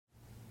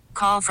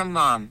call from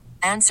mom.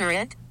 Answer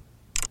it.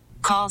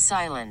 Call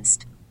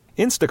silenced.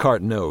 Instacart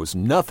knows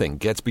nothing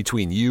gets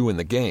between you and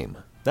the game.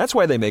 That's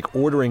why they make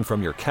ordering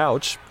from your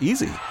couch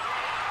easy.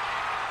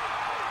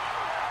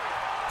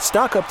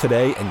 Stock up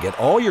today and get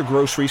all your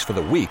groceries for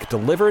the week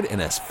delivered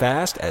in as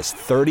fast as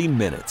 30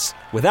 minutes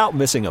without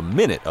missing a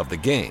minute of the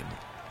game.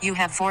 You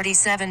have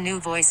 47 new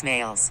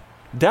voicemails.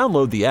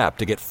 Download the app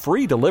to get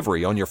free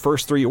delivery on your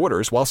first 3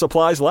 orders while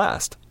supplies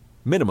last.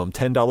 Minimum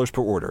 $10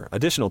 per order.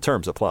 Additional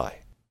terms apply.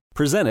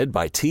 Presented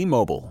by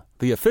T-Mobile,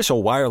 the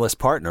official wireless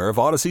partner of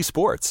Odyssey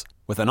Sports.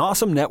 With an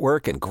awesome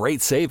network and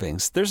great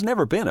savings, there's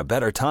never been a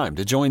better time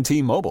to join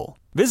T-Mobile.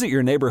 Visit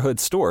your neighborhood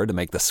store to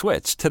make the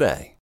switch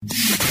today.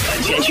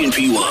 Attention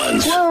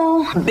P1s.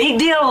 Whoa, big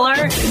deal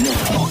alert. And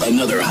now,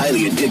 another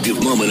highly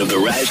addictive moment of the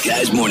Rise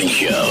Guys Morning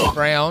Show.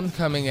 Brown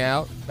coming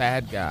out,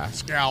 bad guy.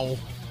 Scowl.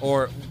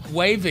 Or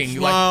waving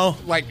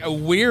like a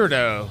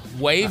weirdo.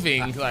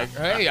 Waving like,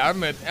 hey,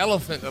 I'm an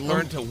elephant that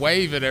learned to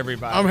wave at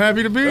everybody. I'm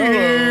happy to be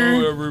here.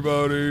 Hello,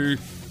 everybody.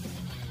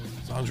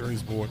 It's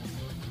Andre's boy.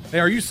 Hey,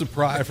 are you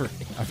surprised for,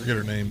 I forget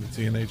her name, the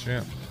TNA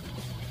champ.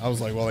 I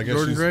was like, well, I guess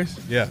Jordan Grace?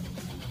 Yeah.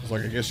 I was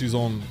like, I guess she's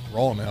on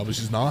Raw now, but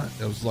she's not.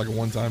 It was like a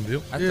one-time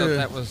deal. I thought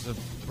that was a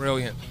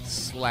brilliant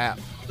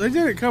slap. They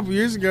did it a couple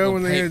years ago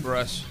when they had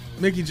brush.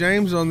 Mickey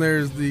James on there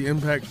as the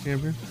Impact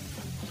champion.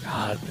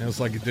 God, it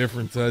was like a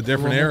different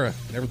era.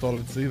 Never thought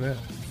I'd see that.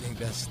 I think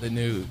that's the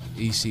new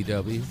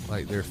ECW.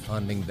 Like they're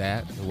funding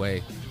that the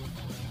way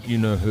you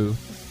know who.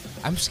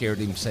 I'm scared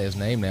to even say his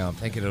name now. I'm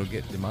thinking it'll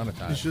get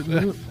demonetized.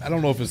 I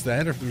don't know if it's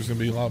that or if there's going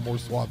to be a lot more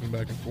swapping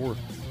back and forth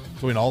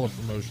between all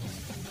the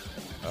promotions.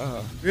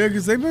 Yeah,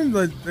 because they've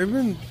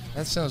been.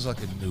 That sounds like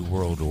a new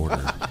world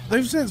order.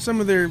 They've sent some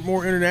of their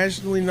more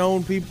internationally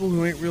known people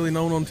who ain't really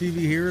known on TV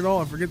here at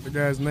all. I forget the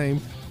guy's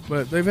name,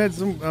 but they've had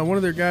some one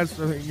of their guys,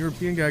 I think,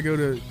 European guy, go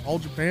to All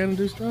Japan and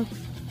do stuff.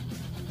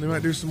 They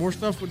might do some more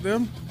stuff with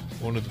them.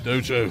 Going to the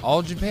dojo.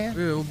 All Japan?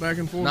 Yeah, a little back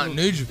and forth. Not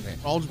New Japan.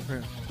 All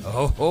Japan.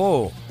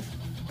 Oh.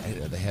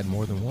 They had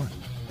more than one.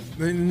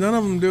 None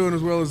of them doing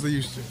as well as they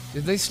used to.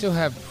 Did they still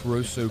have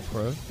Pro?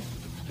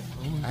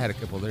 I had a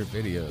couple of their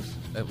videos.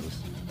 That was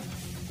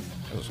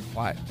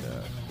quite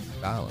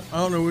violent. I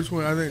don't know which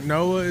one. I think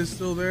Noah is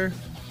still there.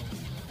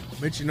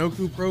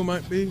 Michinoku Pro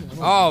might be.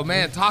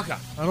 Taka.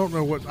 I don't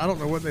know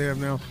what they have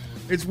now.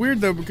 It's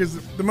weird though because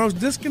the most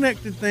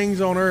disconnected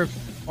things on earth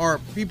are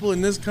people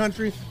in this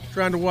country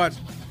trying to watch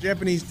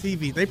Japanese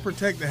TV. They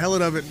protect the hell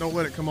out of it and don't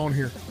let it come on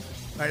here.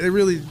 Like, they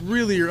really,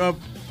 really are up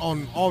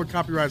on all the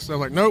copyright stuff.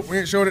 Like, nope, we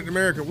ain't showing it in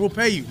America. We'll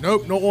pay you.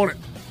 Nope, don't want it.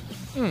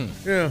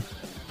 Yeah.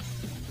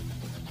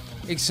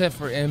 Except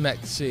for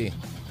MXC.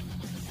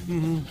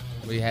 Mm-hmm.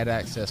 We had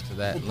access to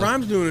that. Well,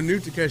 Prime's doing a new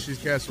Takeshi's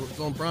Castle. It's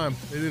on Prime.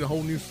 They did a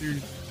whole new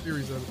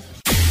series of it.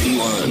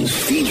 P1s,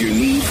 feed your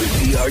need for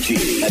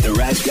TRT at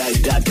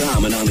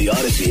theriseguys.com and on the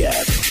Odyssey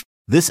app.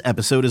 This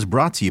episode is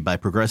brought to you by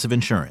Progressive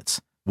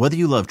Insurance. Whether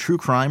you love true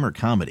crime or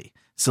comedy,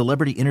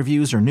 celebrity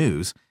interviews or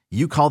news,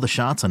 you call the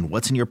shots on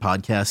what's in your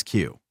podcast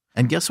queue.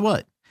 And guess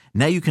what?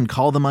 Now you can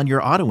call them on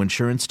your auto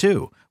insurance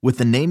too with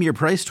the Name Your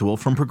Price tool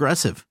from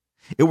Progressive.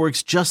 It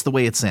works just the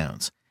way it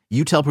sounds.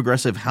 You tell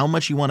Progressive how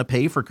much you want to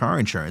pay for car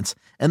insurance,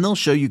 and they'll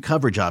show you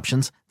coverage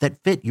options that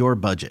fit your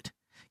budget.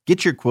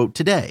 Get your quote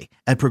today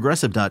at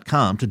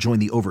Progressive.com to join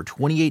the over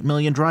 28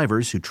 million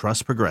drivers who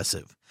trust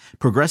Progressive.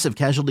 Progressive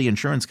Casualty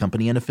Insurance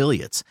Company and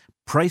Affiliates.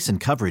 Price and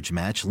coverage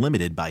match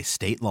limited by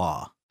state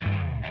law.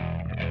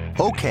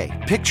 Okay,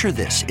 picture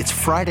this. It's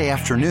Friday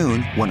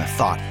afternoon when a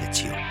thought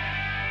hits you.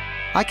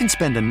 I can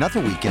spend another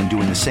weekend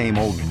doing the same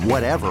old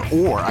whatever,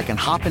 or I can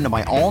hop into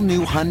my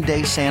all-new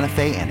Hyundai Santa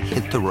Fe and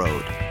hit the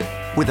road.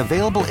 With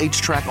available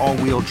H-Track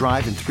all-wheel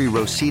drive and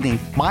 3-row seating,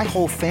 my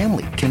whole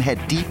family can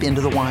head deep into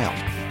the wild.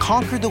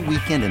 Conquer the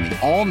weekend in the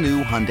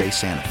all-new Hyundai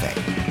Santa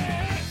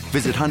Fe.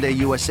 Visit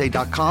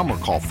HyundaiUSA.com or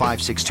call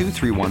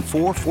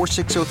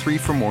 562-314-4603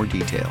 for more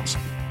details.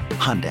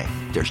 Hyundai,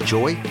 there's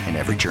joy in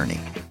every journey.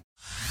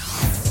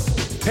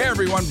 Hey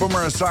everyone, Boomer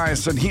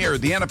Esiason here.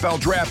 The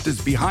NFL draft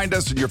is behind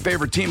us and your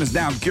favorite team is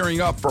now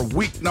gearing up for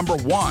week number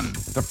 1.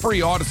 The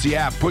free Odyssey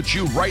app puts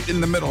you right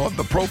in the middle of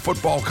the pro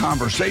football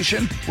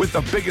conversation with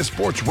the biggest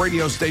sports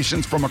radio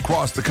stations from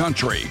across the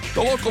country.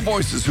 The local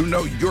voices who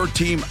know your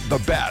team the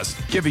best,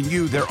 giving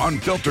you their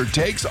unfiltered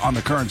takes on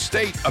the current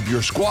state of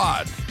your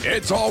squad.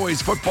 It's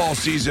always football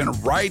season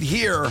right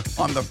here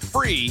on the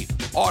free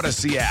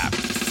Odyssey app.